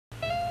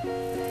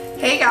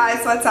Hey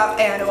guys, what's up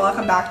and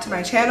welcome back to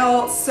my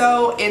channel.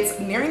 So it's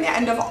nearing the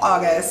end of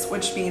August,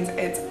 which means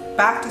it's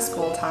back to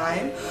school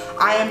time.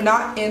 I am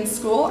not in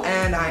school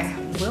and I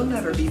will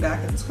never be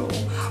back in school,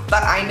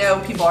 but I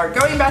know people are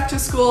going back to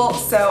school,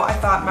 so I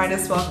thought might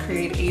as well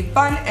create a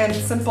fun and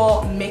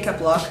simple makeup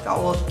look that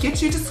will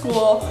get you to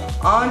school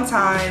on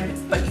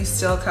time, but you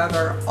still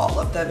cover all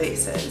of the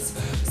bases.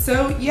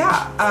 So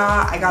yeah,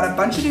 I got a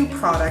bunch of new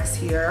products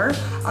here,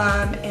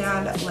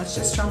 and let's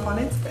just jump on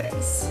into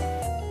things.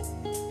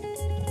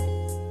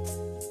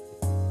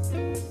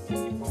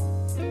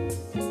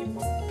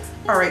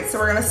 Alright, so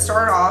we're going to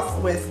start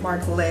off with my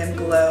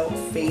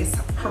GlamGlow Face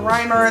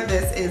Primer.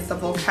 This is the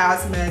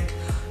Volcasmic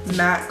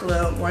Matte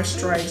Glow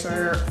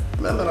Moisturizer.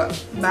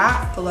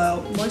 Matte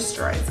Glow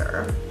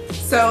Moisturizer.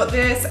 So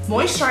this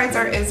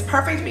moisturizer is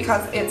perfect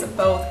because it's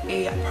both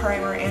a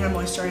primer and a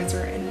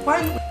moisturizer in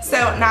one. So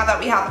now that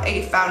we have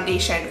a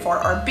foundation for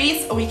our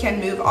base, we can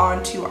move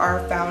on to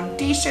our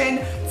foundation.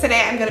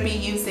 Today I'm going to be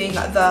using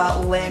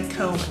the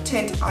Lancome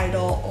Tint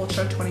Idole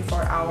Ultra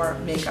 24-Hour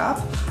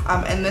Makeup.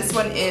 And this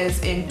one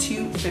is in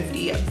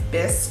 250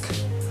 Bisque.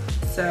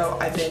 So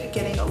I've been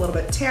getting a little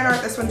bit tanner.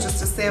 This one's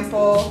just a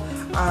sample,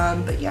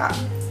 but yeah,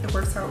 it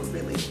works out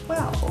really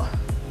well.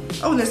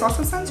 Oh, and there's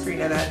also sunscreen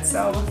in it,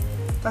 so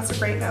that's a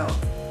great note.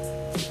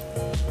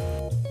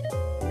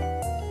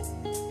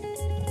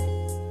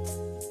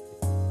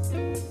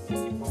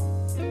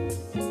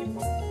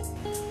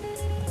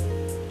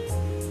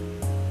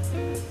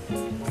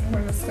 And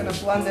we're just gonna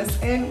blend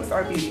this in with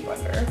our beauty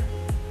blender.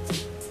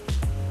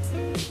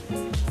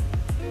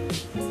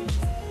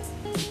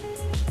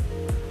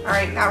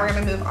 Alright, now we're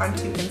going to move on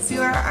to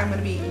concealer. I'm going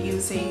to be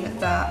using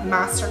the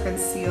Master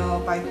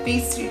Conceal by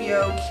Face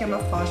Studio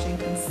Camouflaging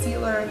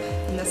Concealer,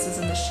 and this is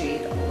in the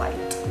shade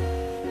Light.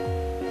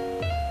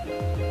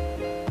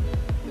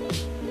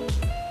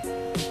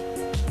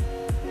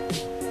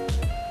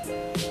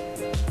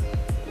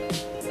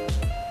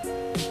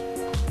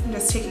 I'm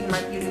just taking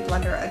my beauty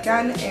blender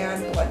again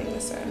and blending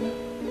this in.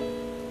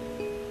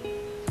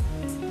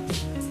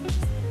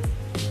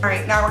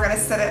 Alright, now we're going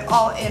to set it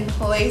all in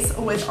place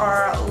with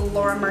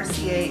our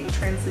Mercier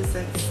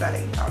Translucent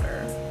Setting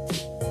Powder.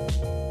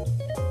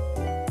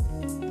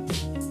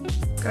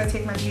 I'm going to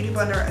take my beauty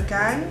blender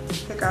again,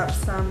 pick up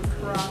some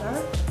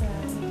product,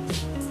 and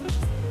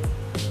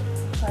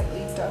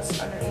lightly dust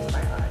underneath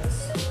my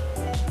eyes.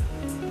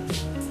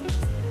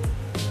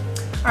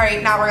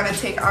 Alright, now we're going to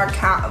take our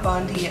Kat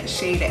Von D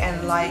Shade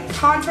and Light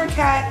Contour Kit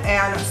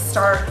and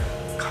start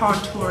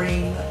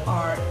contouring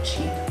our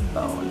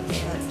cheekbone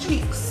and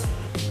cheeks.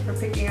 We're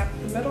picking up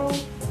the middle.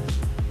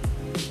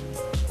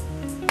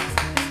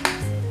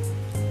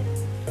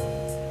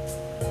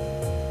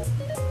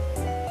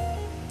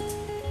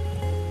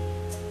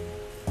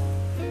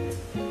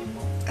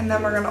 And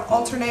then we're going to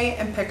alternate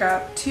and pick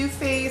up Too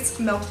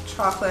Faced Milk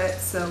Chocolate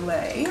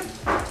Soleil.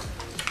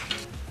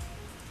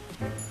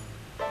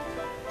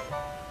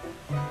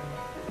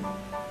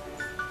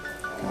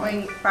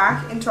 Going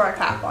back into our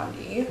Kat Von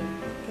D,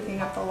 picking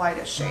up the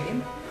lightest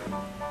shade.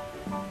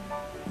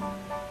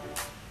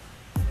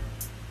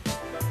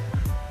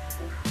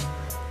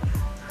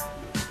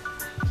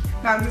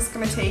 Now I'm just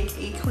going to take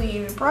a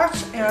clean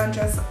brush and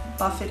just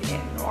buff it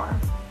in more.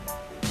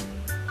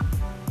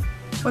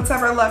 What's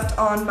ever left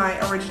on my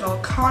original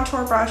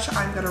contour brush,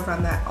 I'm going to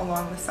run that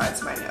along the sides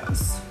of my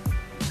nose.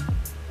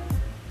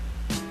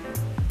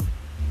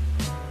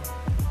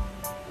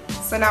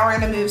 So now we're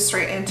going to move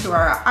straight into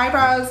our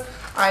eyebrows.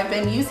 I've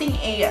been using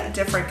a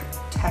different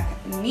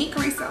technique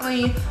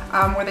recently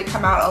where they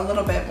come out a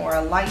little bit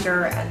more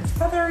lighter and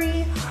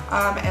feathery,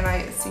 and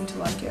I seem to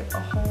like it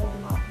a whole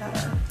lot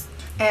better.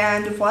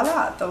 And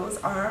voila, those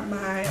are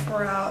my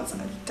brows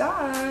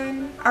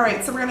done.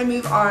 Alright, so we're going to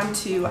move on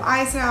to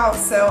eyes now.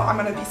 So I'm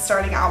going to be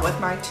starting out with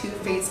my Too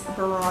Faced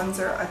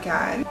bronzer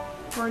again.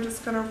 We're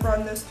just going to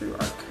run this through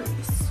our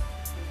crease.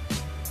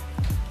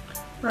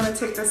 We're going to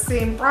take the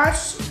same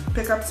brush,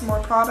 pick up some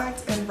more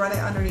product, and run it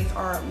underneath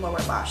our lower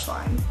lash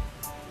line.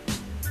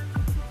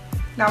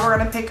 Now we're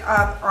going to pick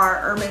up our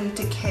Urban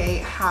Decay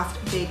Half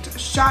Baked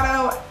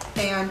Shadow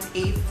and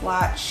a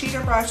flat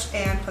shader brush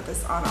and put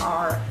this on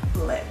our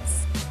lids.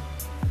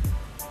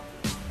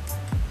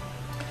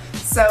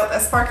 So the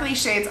sparkly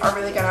shades are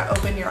really going to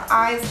open your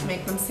eyes and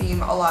make them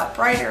seem a lot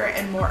brighter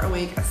and more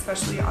awake,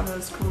 especially on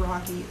those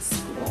groggy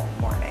school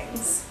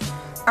mornings.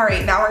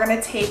 Alright, now we're going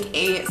to take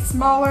a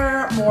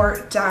smaller,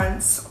 more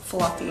dense,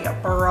 fluffy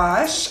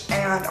brush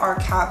and our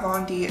Kat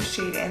Von D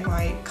Shade and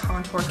Light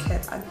Contour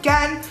Kit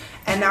again.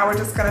 And now we're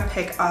just going to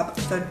pick up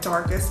the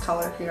darkest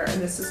color here,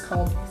 and this is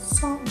called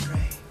Sombre.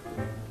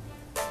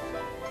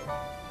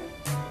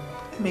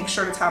 Make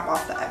sure to tap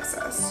off the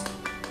excess.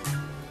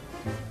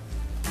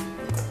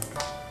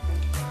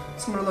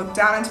 So I'm going to look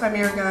down into my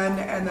mirror again,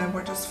 and then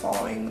we're just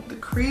following the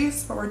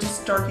crease, but we're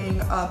just darkening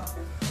up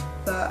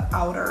the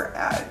outer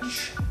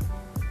edge.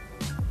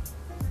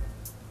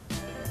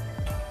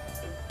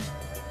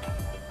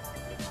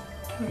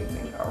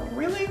 Using a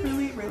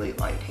really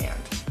light hand.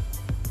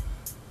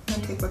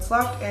 And take what's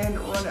left and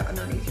run it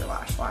underneath your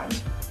lash line.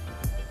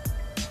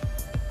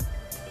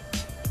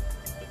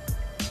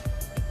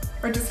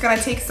 We're just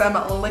gonna take some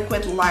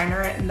liquid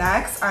liner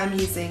next. I'm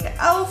using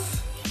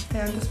e.l.f.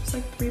 and this was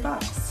like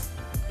 $3.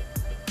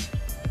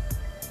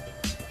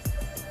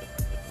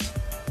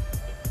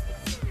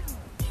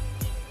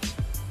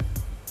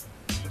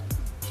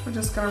 We're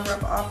just gonna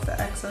rub off the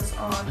excess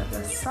on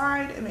this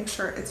side and make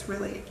sure it's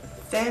really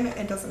thin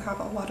and doesn't have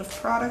a lot of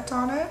product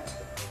on it.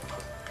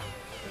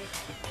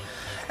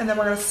 And then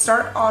we're gonna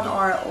start on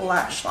our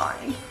lash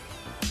line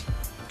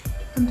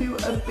and do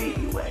a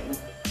baby wing.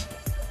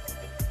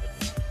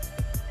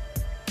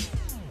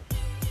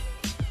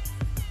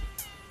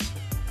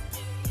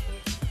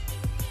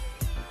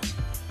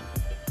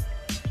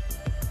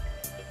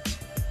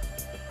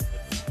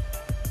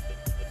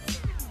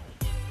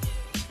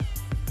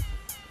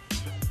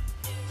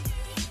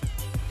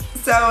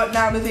 So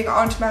now moving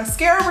on to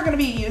mascara, we're going to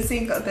be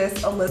using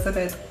this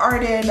Elizabeth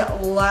Arden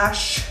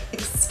Lash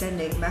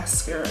Extending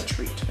Mascara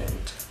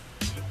Treatment.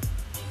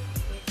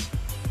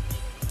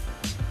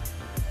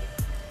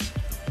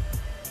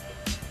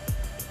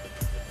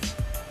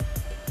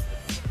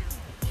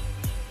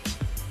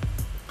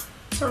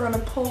 So we're going to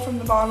pull from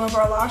the bottom of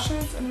our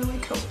lashes and really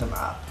coat them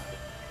up.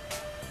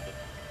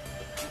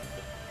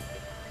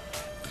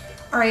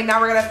 Alright,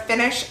 now we're going to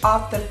finish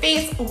off the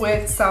face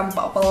with some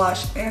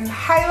blush and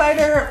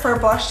highlighter. For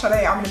blush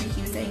today, I'm going to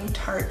be using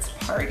Tarte's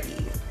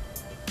Paarrty.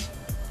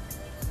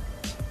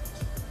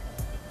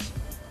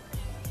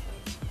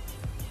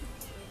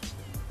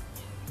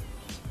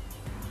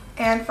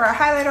 And for a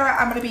highlighter,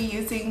 I'm going to be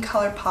using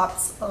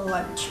ColourPop's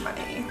Lunch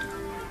Money.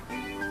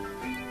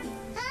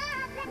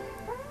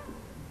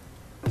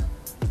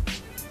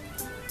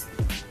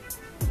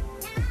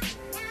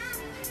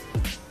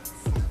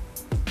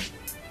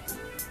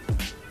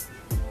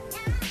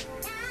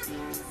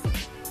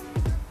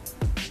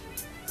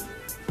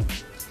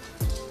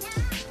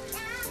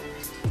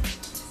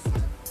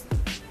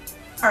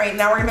 Alright,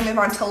 now we're going to move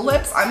on to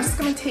lips. I'm just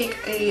going to take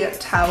a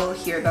towel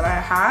here that I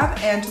have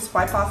and just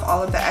wipe off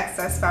all of the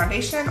excess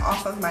foundation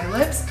off of my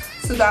lips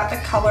so that the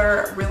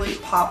color really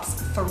pops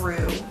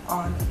through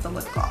on the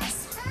lip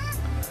gloss.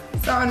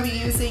 So I'm going to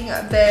be using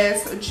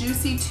this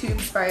Juicy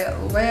Tubes by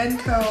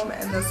Lancome,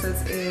 and this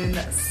is in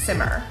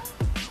Shimmer.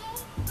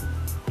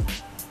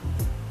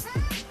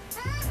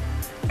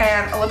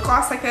 And a lip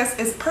gloss like this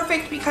is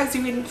perfect because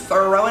you can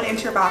throw it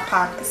into your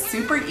backpack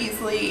super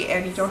easily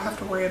and you don't have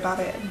to worry about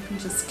it, and you can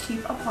just keep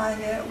applying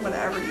it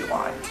whenever you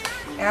want.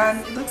 And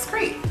it looks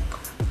great.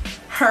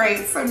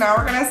 Alright, so now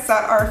we're going to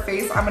set our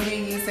face. I'm going to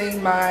be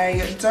using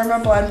my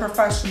Dermablend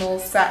Professional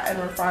Set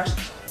and Refresh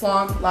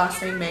Long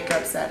Lasting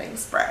Makeup Setting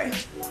Spray.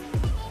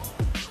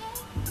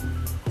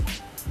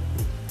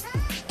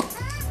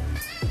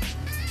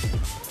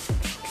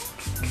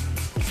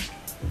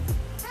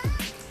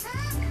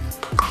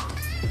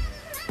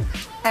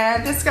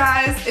 And this,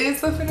 guys, is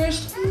the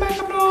finished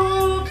makeup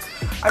look.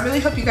 I really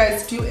hope you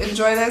guys do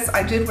enjoy this.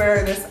 I did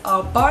wear this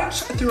a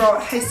bunch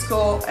throughout high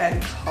school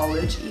and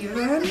college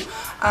even.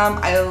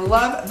 I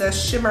love the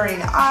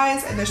shimmering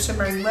eyes and the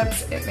shimmering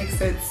lips. It makes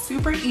it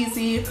super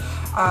easy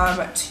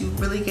to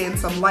really gain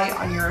some light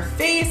on your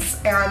face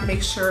and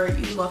make sure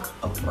you look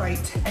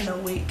bright and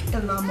awake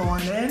in the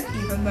morning,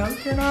 even though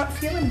you're not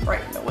feeling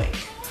bright and awake.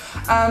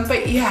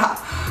 But yeah,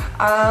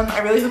 I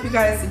really hope you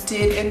guys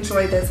did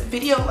enjoy this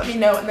video. Let me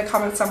know in the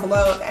comments down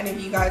below if any of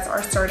you guys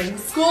are starting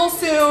school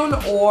soon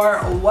or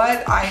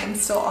what. I am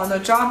still on the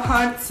job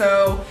hunt,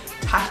 so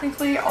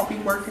technically I'll be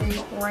working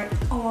right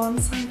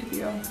alongside of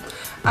you.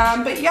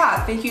 But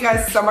yeah, thank you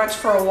guys so much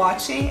for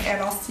watching,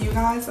 and I'll see you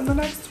guys in the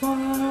next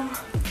one.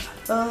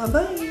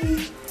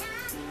 Bye-bye.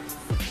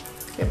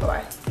 Okay,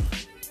 bye-bye.